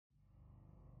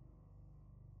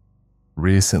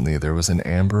Recently, there was an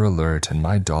Amber Alert and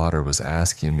my daughter was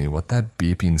asking me what that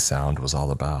beeping sound was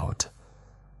all about.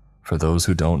 For those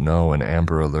who don't know, an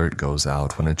Amber Alert goes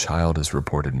out when a child is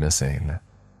reported missing.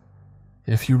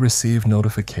 If you receive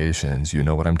notifications, you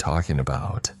know what I'm talking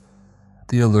about.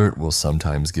 The alert will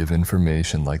sometimes give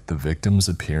information like the victim's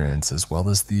appearance as well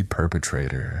as the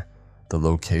perpetrator, the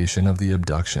location of the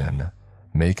abduction,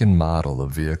 make and model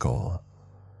of vehicle.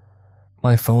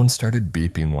 My phone started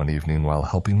beeping one evening while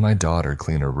helping my daughter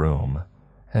clean her room.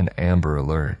 An Amber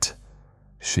Alert.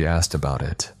 She asked about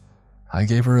it. I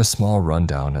gave her a small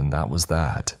rundown and that was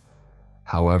that.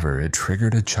 However, it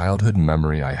triggered a childhood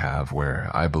memory I have where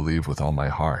I believe with all my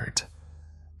heart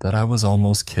that I was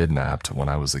almost kidnapped when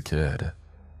I was a kid.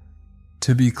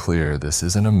 To be clear, this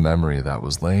isn't a memory that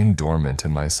was laying dormant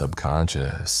in my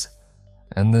subconscious,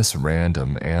 and this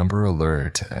random Amber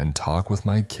Alert and talk with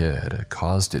my kid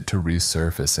caused it to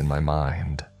resurface in my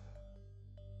mind.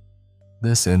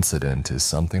 This incident is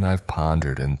something I've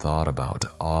pondered and thought about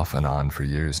off and on for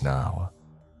years now.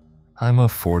 I'm a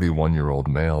 41-year-old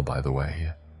male, by the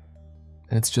way.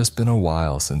 It's just been a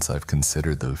while since I've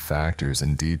considered the factors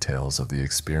and details of the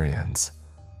experience.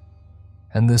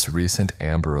 And this recent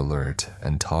Amber Alert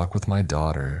and talk with my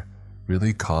daughter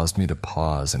really caused me to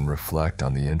pause and reflect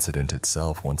on the incident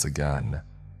itself once again,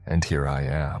 and here I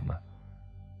am.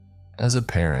 As a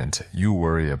parent, you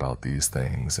worry about these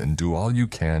things and do all you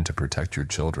can to protect your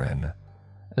children,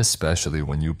 especially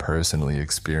when you personally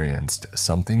experienced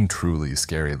something truly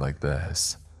scary like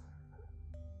this.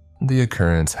 The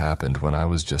occurrence happened when I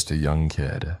was just a young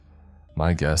kid.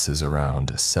 My guess is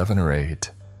around 7 or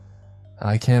 8.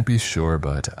 I can't be sure,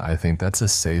 but I think that's a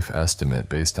safe estimate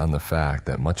based on the fact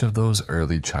that much of those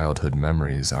early childhood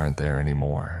memories aren't there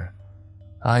anymore.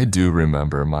 I do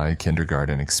remember my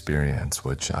kindergarten experience,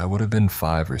 which I would have been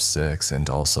 5 or 6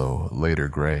 and also later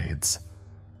grades.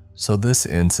 So this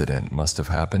incident must have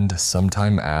happened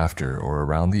sometime after or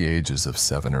around the ages of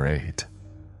 7 or 8.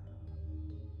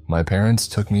 My parents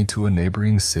took me to a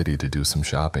neighboring city to do some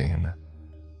shopping.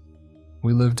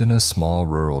 We lived in a small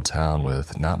rural town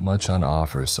with not much on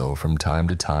offer, so from time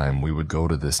to time we would go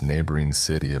to this neighboring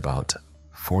city about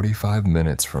 45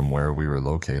 minutes from where we were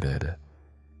located.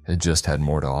 It just had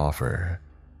more to offer.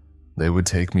 They would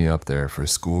take me up there for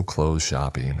school clothes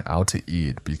shopping, out to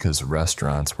eat because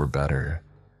restaurants were better,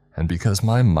 and because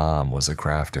my mom was a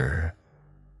crafter.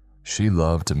 She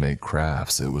loved to make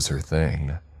crafts, it was her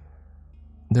thing.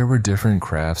 There were different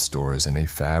craft stores and a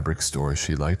fabric store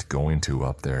she liked going to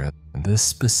up there. This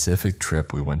specific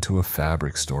trip we went to a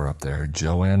fabric store up there,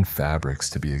 Joann Fabrics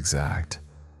to be exact.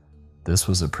 This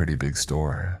was a pretty big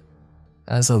store.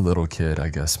 As a little kid, I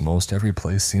guess most every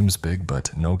place seems big,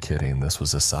 but no kidding, this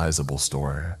was a sizable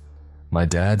store. My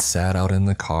dad sat out in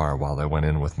the car while I went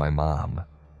in with my mom.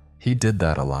 He did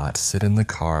that a lot, sit in the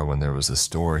car when there was a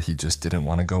store he just didn't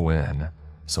want to go in,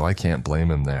 so I can't blame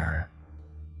him there.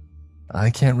 I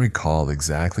can't recall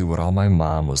exactly what all my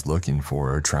mom was looking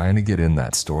for or trying to get in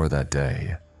that store that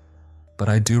day, but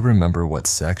I do remember what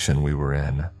section we were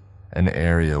in, an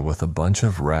area with a bunch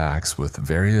of racks with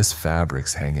various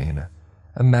fabrics hanging.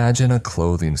 Imagine a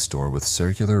clothing store with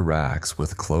circular racks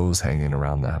with clothes hanging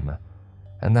around them,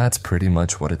 and that's pretty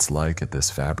much what it's like at this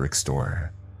fabric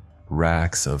store.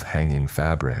 Racks of hanging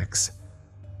fabrics.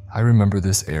 I remember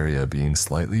this area being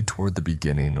slightly toward the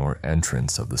beginning or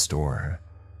entrance of the store.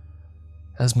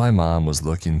 As my mom was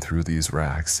looking through these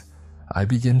racks, I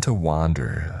began to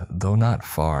wander, though not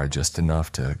far, just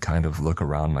enough to kind of look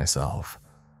around myself.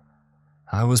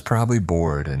 I was probably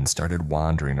bored and started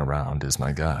wandering around is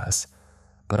my guess,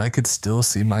 but I could still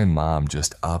see my mom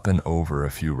just up and over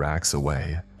a few racks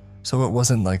away, so it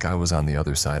wasn't like I was on the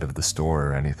other side of the store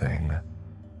or anything.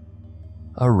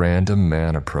 A random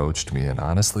man approached me, and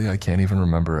honestly I can't even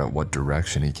remember at what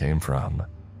direction he came from.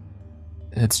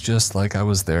 It's just like I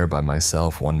was there by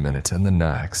myself one minute and the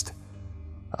next.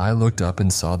 I looked up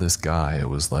and saw this guy. It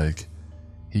was like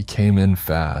he came in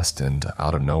fast and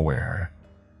out of nowhere.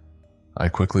 I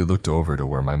quickly looked over to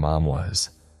where my mom was.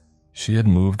 She had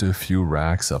moved a few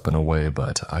racks up and away,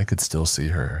 but I could still see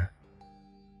her.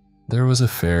 There was a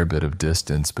fair bit of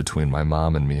distance between my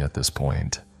mom and me at this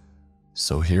point.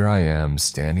 So here I am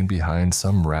standing behind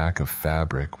some rack of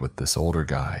fabric with this older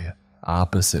guy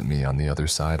opposite me on the other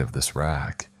side of this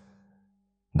rack.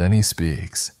 Then he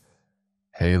speaks.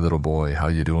 "Hey little boy, how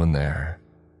you doing there?"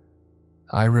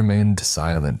 I remained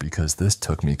silent because this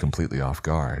took me completely off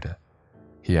guard.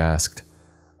 He asked,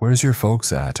 "Where's your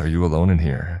folks at? Are you alone in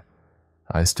here?"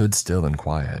 I stood still and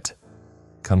quiet.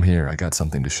 "Come here, I got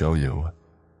something to show you."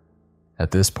 At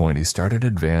this point he started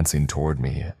advancing toward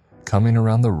me, coming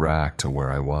around the rack to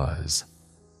where I was.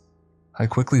 I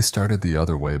quickly started the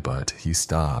other way, but he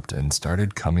stopped and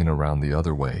started coming around the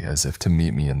other way as if to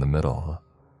meet me in the middle.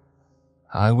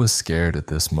 I was scared at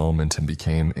this moment and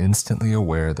became instantly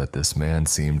aware that this man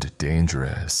seemed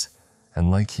dangerous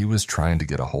and like he was trying to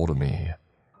get a hold of me.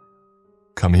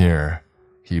 "Come here,"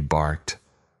 he barked.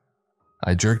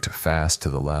 I jerked fast to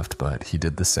the left, but he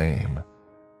did the same.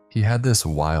 He had this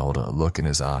wild look in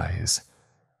his eyes.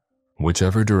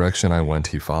 Whichever direction I went,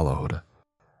 he followed.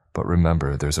 But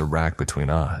remember, there's a rack between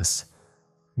us.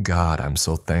 God, I'm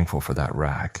so thankful for that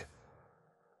rack.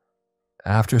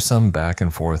 After some back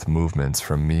and forth movements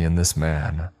from me and this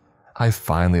man, I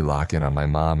finally lock in on my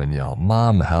mom and yell,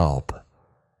 "Mom, help!"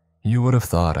 You would have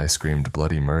thought I screamed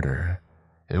bloody murder.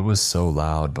 It was so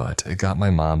loud, but it got my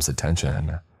mom's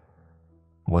attention.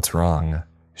 "What's wrong?"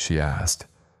 she asked.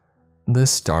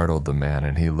 This startled the man,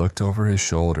 and he looked over his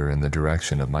shoulder in the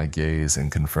direction of my gaze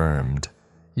and confirmed,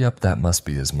 "Yep, that must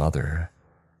be his mother."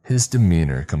 His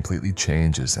demeanor completely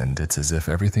changes, and it's as if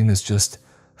everything is just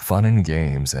fun and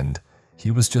games, and he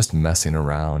was just messing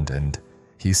around, and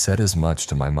he said as much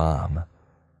to my mom.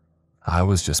 I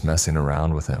was just messing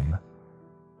around with him.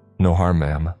 "No harm,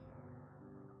 ma'am."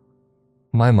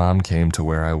 My mom came to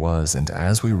where I was, and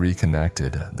as we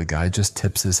reconnected, the guy just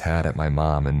tips his hat at my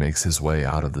mom and makes his way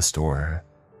out of the store.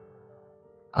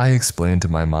 I explained to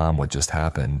my mom what just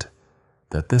happened,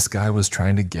 that this guy was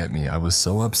trying to get me. I was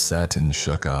so upset and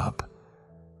shook up.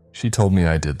 She told me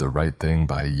I did the right thing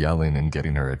by yelling and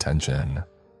getting her attention.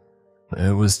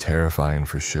 It was terrifying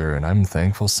for sure, and I'm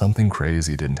thankful something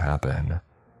crazy didn't happen.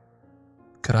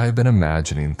 Could I have been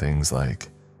imagining things like,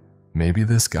 maybe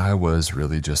this guy was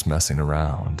really just messing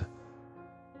around?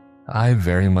 I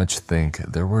very much think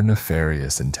there were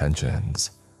nefarious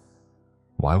intentions.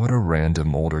 Why would a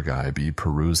random older guy be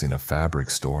perusing a fabric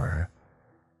store?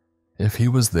 If he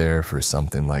was there for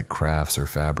something like crafts or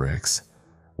fabrics,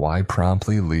 why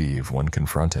promptly leave when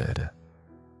confronted?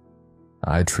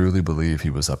 I truly believe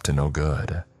he was up to no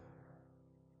good.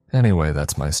 Anyway,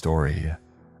 that's my story.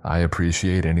 I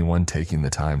appreciate anyone taking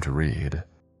the time to read.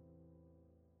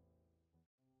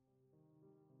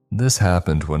 This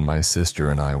happened when my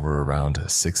sister and I were around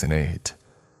 6 and 8.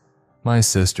 My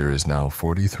sister is now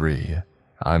 43,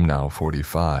 I'm now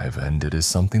 45, and it is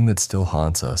something that still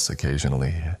haunts us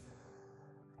occasionally.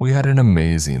 We had an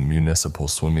amazing municipal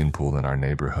swimming pool in our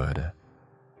neighborhood.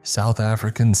 South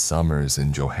African summers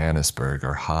in Johannesburg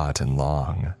are hot and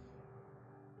long.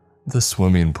 The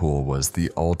swimming pool was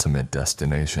the ultimate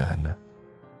destination.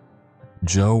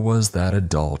 Joe was that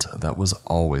adult that was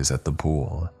always at the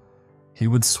pool. He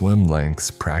would swim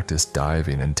lengths, practice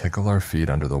diving, and tickle our feet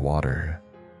under the water.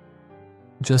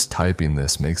 Just typing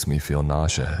this makes me feel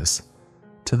nauseous.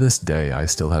 To this day, I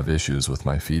still have issues with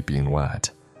my feet being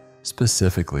wet.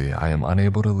 Specifically, I am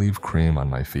unable to leave cream on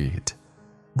my feet.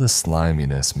 The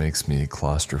sliminess makes me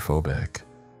claustrophobic.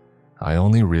 I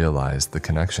only realized the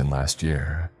connection last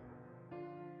year.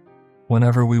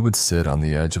 Whenever we would sit on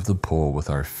the edge of the pool with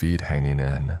our feet hanging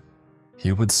in,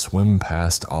 he would swim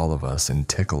past all of us and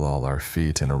tickle all our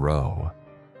feet in a row.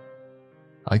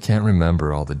 I can't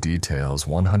remember all the details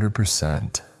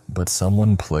 100%, but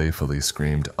someone playfully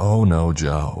screamed, "Oh no,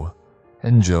 Joe,"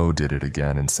 and Joe did it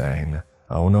again and sang,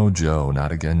 "Oh no, Joe,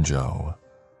 not again, Joe."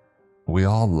 We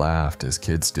all laughed as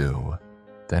kids do.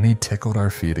 Then he tickled our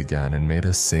feet again and made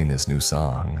us sing his new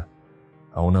song.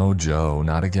 "Oh no, Joe,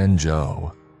 not again,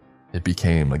 Joe." It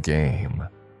became a game.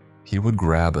 He would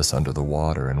grab us under the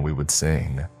water and we would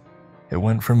sing. It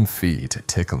went from feet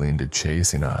tickling to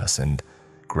chasing us and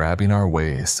grabbing our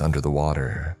waists under the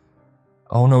water.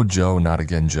 "Oh no, Joe, not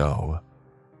again, Joe."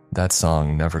 That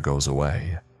song never goes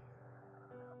away.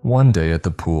 One day at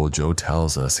the pool, Joe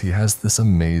tells us he has this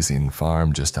amazing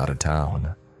farm just out of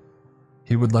town.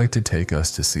 He would like to take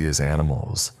us to see his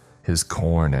animals, his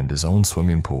corn, and his own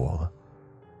swimming pool.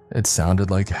 It sounded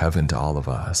like heaven to all of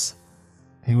us.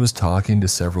 He was talking to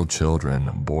several children,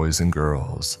 boys and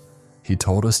girls. He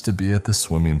told us to be at the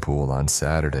swimming pool on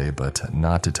Saturday, but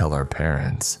not to tell our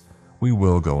parents. We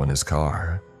will go in his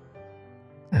car.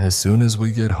 As soon as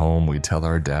we get home, we tell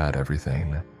our dad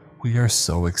everything. We are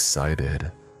so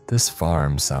excited. This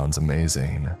farm sounds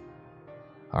amazing.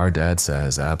 Our dad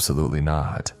says absolutely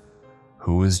not.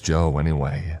 Who is Joe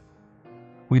anyway?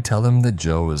 We tell him that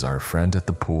Joe is our friend at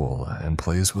the pool and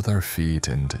plays with our feet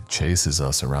and chases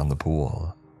us around the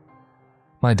pool.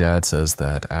 My dad says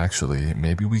that actually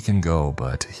maybe we can go,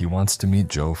 but he wants to meet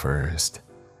Joe first.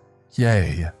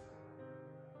 Yay!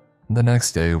 The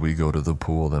next day we go to the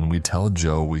pool and we tell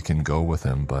Joe we can go with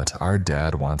him, but our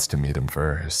dad wants to meet him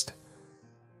first.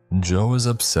 Joe is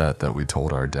upset that we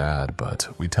told our dad, but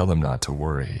we tell him not to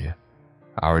worry.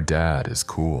 Our dad is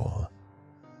cool.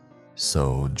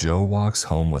 So Joe walks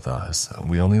home with us.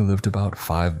 We only lived about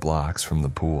 5 blocks from the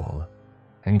pool,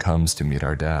 and comes to meet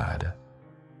our dad.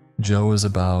 Joe is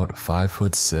about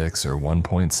 5'6" or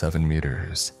 1.7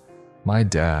 meters. My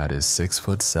dad is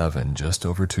 6'7", just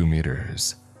over 2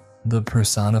 meters, the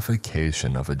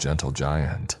personification of a gentle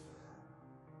giant.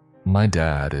 My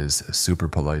dad is super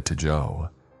polite to Joe.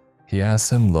 He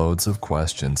asks him loads of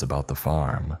questions about the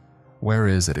farm. Where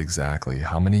is it exactly?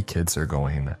 How many kids are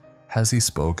going? Has he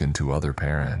spoken to other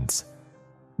parents?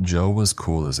 Joe was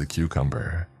cool as a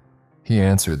cucumber. He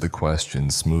answered the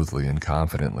questions smoothly and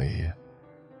confidently.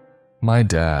 My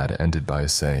dad ended by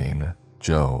saying,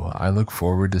 "Joe, I look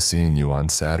forward to seeing you on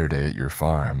Saturday at your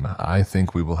farm. I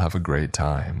think we will have a great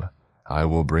time. I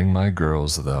will bring my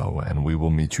girls though, and we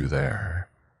will meet you there."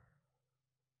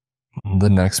 The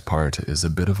next part is a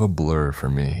bit of a blur for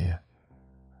me.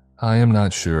 I am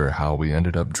not sure how we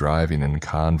ended up driving in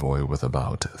convoy with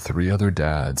about 3 other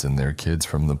dads and their kids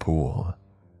from the pool.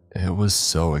 It was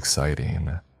so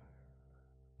exciting.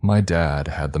 My dad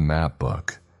had the map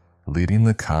book, leading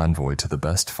the convoy to the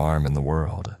best farm in the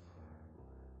world.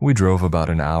 We drove about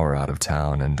an hour out of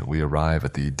town and we arrive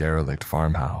at the derelict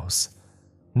farmhouse.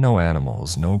 No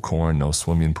animals, no corn, no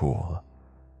swimming pool.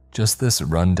 Just this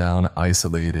rundown,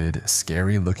 isolated,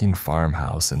 scary-looking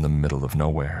farmhouse in the middle of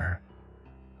nowhere.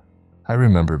 I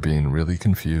remember being really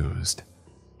confused.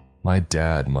 My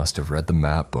dad must have read the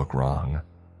map book wrong.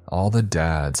 All the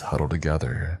dads huddle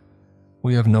together.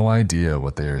 We have no idea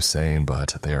what they are saying,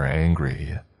 but they are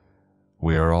angry.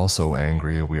 We are also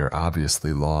angry we are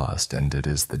obviously lost and it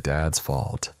is the dad's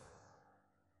fault.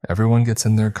 Everyone gets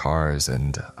in their cars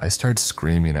and I start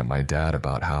screaming at my dad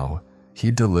about how he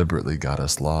deliberately got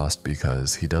us lost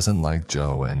because he doesn't like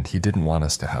Joe and he didn't want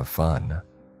us to have fun.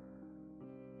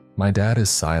 My dad is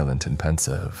silent and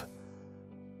pensive.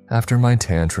 After my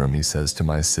tantrum, he says to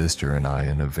my sister and I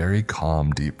in a very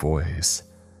calm, deep voice,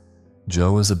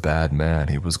 "Joe is a bad man.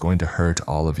 He was going to hurt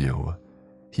all of you.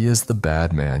 He is the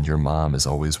bad man your mom is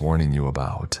always warning you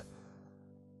about."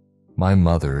 My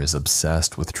mother is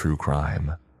obsessed with true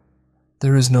crime.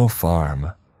 There is no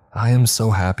farm. I am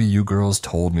so happy you girls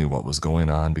told me what was going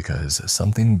on because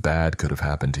something bad could have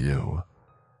happened to you.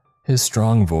 His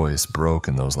strong voice broke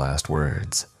in those last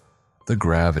words. The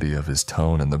gravity of his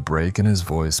tone and the break in his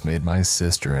voice made my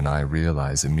sister and I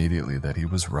realize immediately that he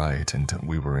was right and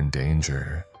we were in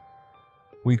danger.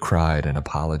 We cried and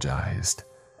apologized.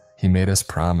 He made us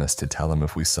promise to tell him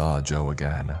if we saw Joe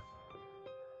again.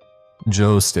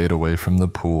 Joe stayed away from the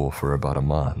pool for about a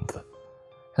month.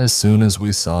 As soon as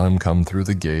we saw him come through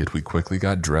the gate, we quickly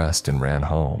got dressed and ran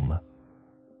home.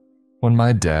 When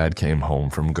my dad came home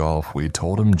from golf, we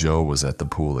told him Joe was at the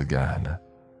pool again.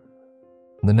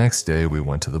 The next day, we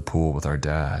went to the pool with our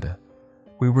dad.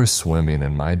 We were swimming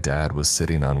and my dad was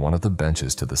sitting on one of the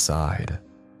benches to the side.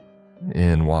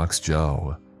 In walks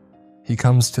Joe. He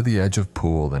comes to the edge of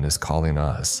pool and is calling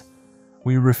us.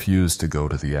 We refuse to go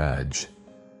to the edge.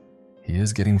 He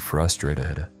is getting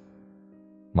frustrated.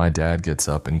 My dad gets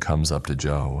up and comes up to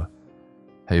Joe.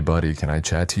 "Hey buddy, can I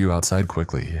chat to you outside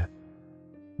quickly?"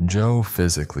 Joe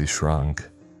physically shrunk.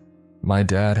 My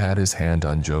dad had his hand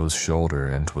on Joe's shoulder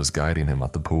and was guiding him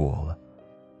at the pool.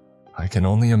 I can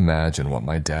only imagine what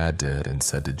my dad did and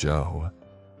said to Joe.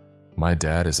 My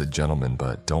dad is a gentleman,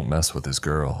 but don't mess with his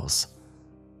girls.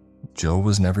 Joe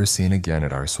was never seen again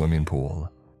at our swimming pool.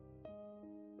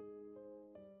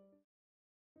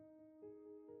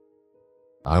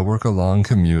 I work a long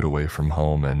commute away from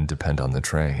home and depend on the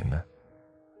train.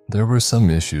 There were some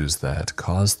issues that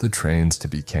caused the trains to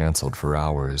be canceled for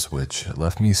hours, which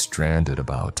left me stranded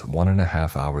about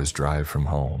 1.5 hours drive from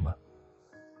home.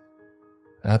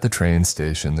 At the train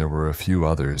station, there were a few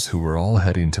others who were all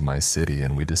heading to my city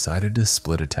and we decided to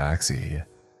split a taxi.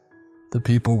 The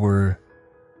people were,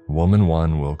 woman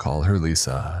 1, we'll call her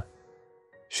Lisa.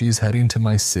 She's heading to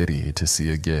my city to see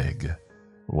a gig.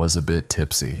 Was a bit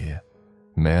tipsy.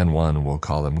 Man 1, we'll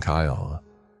call him Kyle.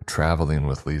 Traveling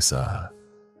with Lisa.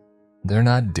 They're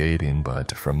not dating,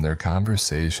 but from their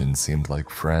conversation seemed like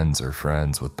friends or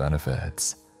friends with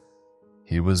benefits.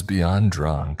 He was beyond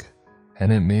drunk,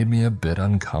 and it made me a bit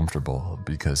uncomfortable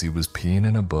because he was peeing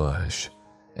in a bush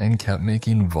and kept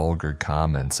making vulgar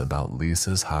comments about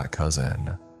Lisa's hot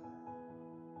cousin.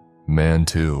 Man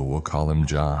 2, we'll call him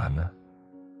John.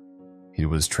 He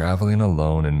was traveling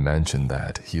alone and mentioned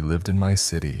that he lived in my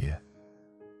city.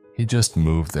 He just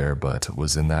moved there but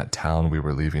was in that town we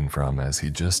were leaving from as he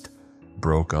just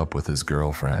broke up with his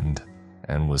girlfriend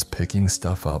and was picking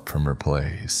stuff up from her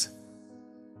place.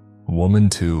 Woman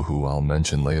 2, who I'll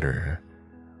mention later.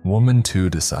 Woman 2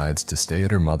 decides to stay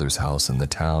at her mother's house in the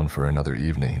town for another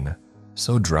evening,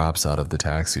 so drops out of the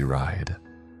taxi ride.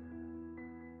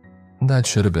 That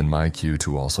should have been my cue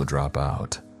to also drop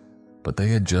out, but they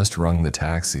had just rung the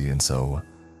taxi, and so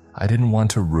I didn't want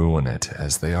to ruin it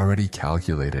as they already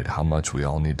calculated how much we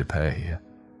all need to pay.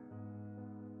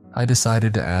 I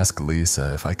decided to ask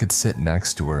Lisa if I could sit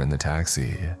next to her in the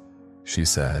taxi. She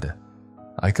said,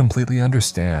 "I completely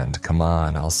understand, come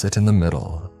on, I'll sit in the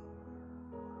middle."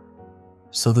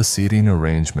 So the seating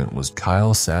arrangement was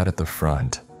Kyle sat at the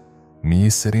front,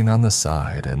 me sitting on the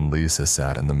side, and Lisa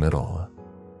sat in the middle.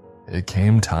 It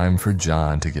came time for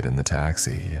John to get in the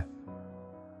taxi.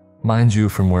 Mind you,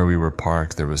 from where we were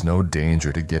parked, there was no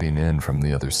danger to getting in from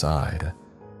the other side,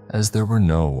 as there were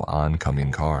no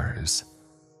oncoming cars.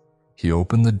 He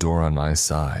opened the door on my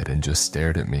side and just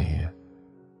stared at me.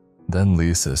 Then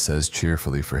Lisa says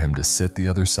cheerfully for him to sit the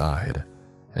other side,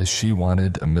 as she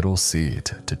wanted a middle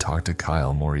seat to talk to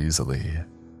Kyle more easily.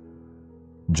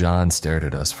 John stared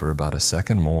at us for about a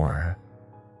second more,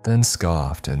 then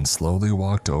scoffed and slowly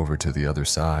walked over to the other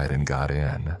side and got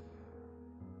in.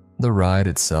 The ride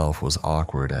itself was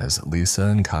awkward as Lisa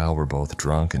and Kyle were both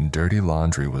drunk and dirty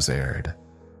laundry was aired,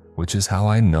 which is how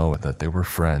I know that they were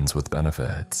friends with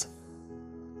benefits.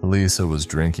 Lisa was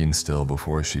drinking still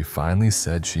before she finally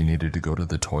said she needed to go to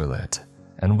the toilet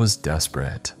and was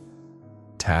desperate.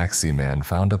 Taxi man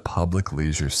found a public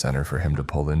leisure center for him to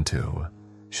pull into.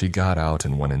 She got out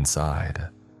and went inside.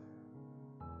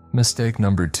 Mistake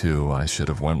number 2, I should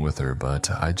have went with her, but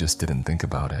I just didn't think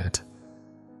about it.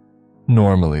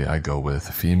 Normally I go with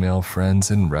female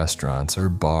friends in restaurants or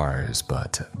bars,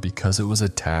 but because it was a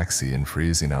taxi and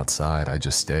freezing outside, I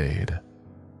just stayed.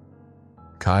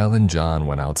 Kyle and John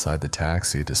went outside the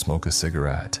taxi to smoke a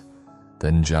cigarette.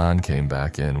 Then John came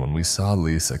back in when we saw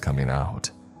Lisa coming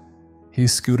out. He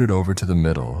scooted over to the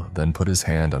middle, then put his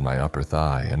hand on my upper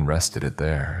thigh and rested it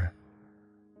there.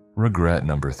 Regret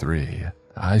number 3.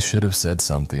 I should have said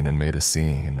something and made a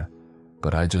scene,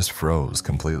 but I just froze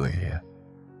completely.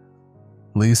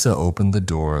 Lisa opened the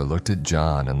door, looked at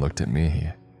John and looked at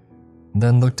me,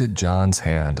 then looked at John's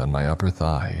hand on my upper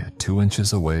thigh 2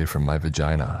 inches away from my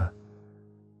vagina.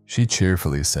 She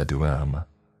cheerfully said to him,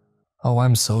 "Oh,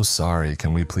 I'm so sorry,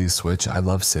 can we please switch? I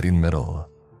love sitting middle."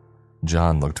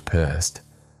 John looked pissed.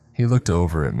 He looked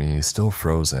over at me, still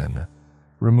frozen,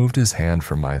 removed his hand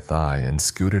from my thigh and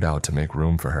scooted out to make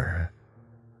room for her.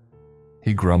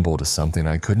 He grumbled something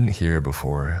I couldn't hear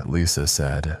before Lisa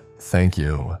said, "Thank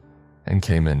you," and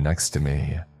came in next to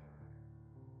me.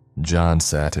 John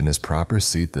sat in his proper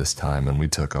seat this time and we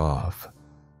took off.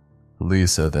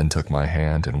 Lisa then took my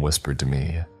hand and whispered to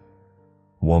me,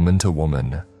 "Woman to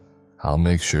woman, I'll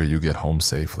make sure you get home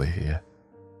safely."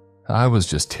 I was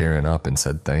just tearing up and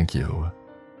said thank you.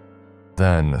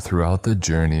 Then, throughout the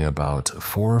journey, about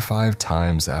 4 or 5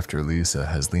 times after Lisa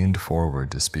has leaned forward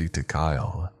to speak to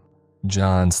Kyle,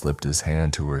 John slipped his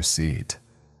hand to her seat,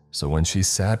 so when she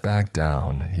sat back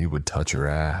down, he would touch her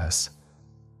ass.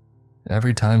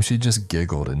 Every time she just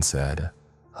giggled and said,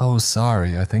 "Oh,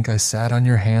 sorry, I think I sat on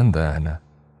your hand then."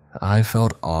 I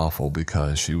felt awful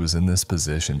because she was in this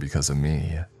position because of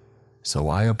me, so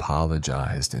I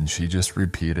apologized and she just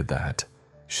repeated that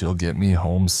she'll get me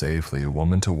home safely,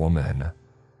 woman to woman.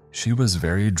 She was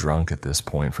very drunk at this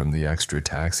point from the extra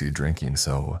taxi drinking,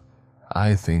 so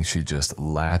I think she just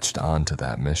latched onto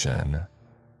that mission.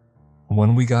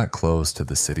 When we got close to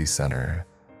the city center,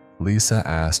 Lisa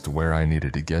asked where I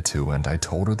needed to get to and I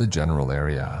told her the general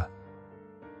area.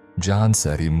 John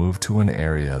said he moved to an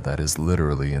area that is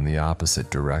literally in the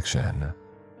opposite direction.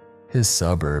 His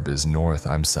suburb is north,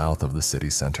 I'm south of the city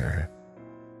center.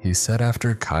 He said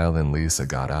after Kyle and Lisa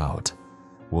got out,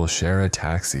 we'll share a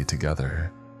taxi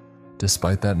together,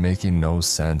 despite that making no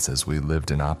sense as we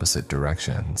lived in opposite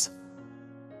directions.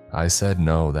 I said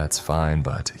no, that's fine,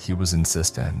 but he was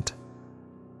insistent.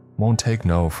 Won't take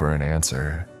no for an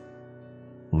answer.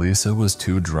 Lisa was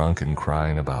too drunk and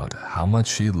crying about how much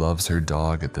she loves her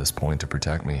dog at this point to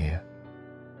protect me.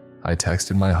 I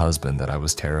texted my husband that I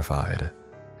was terrified,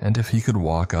 and if he could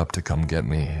walk up to come get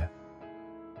me.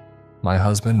 My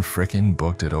husband frickin'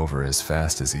 booked it over as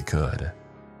fast as he could.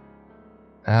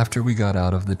 After we got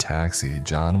out of the taxi,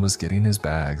 John was getting his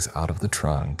bags out of the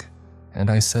trunk, and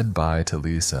I said bye to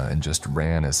Lisa and just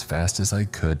ran as fast as I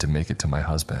could to make it to my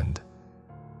husband.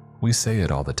 We say it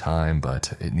all the time,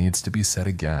 but it needs to be said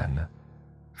again.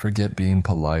 Forget being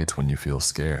polite when you feel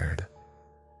scared.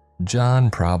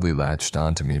 John probably latched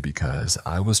onto me because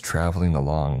I was traveling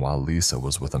along while Lisa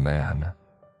was with a man.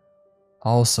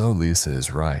 Also, Lisa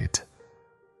is right.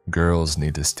 Girls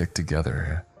need to stick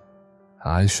together.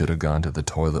 I should have gone to the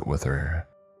toilet with her.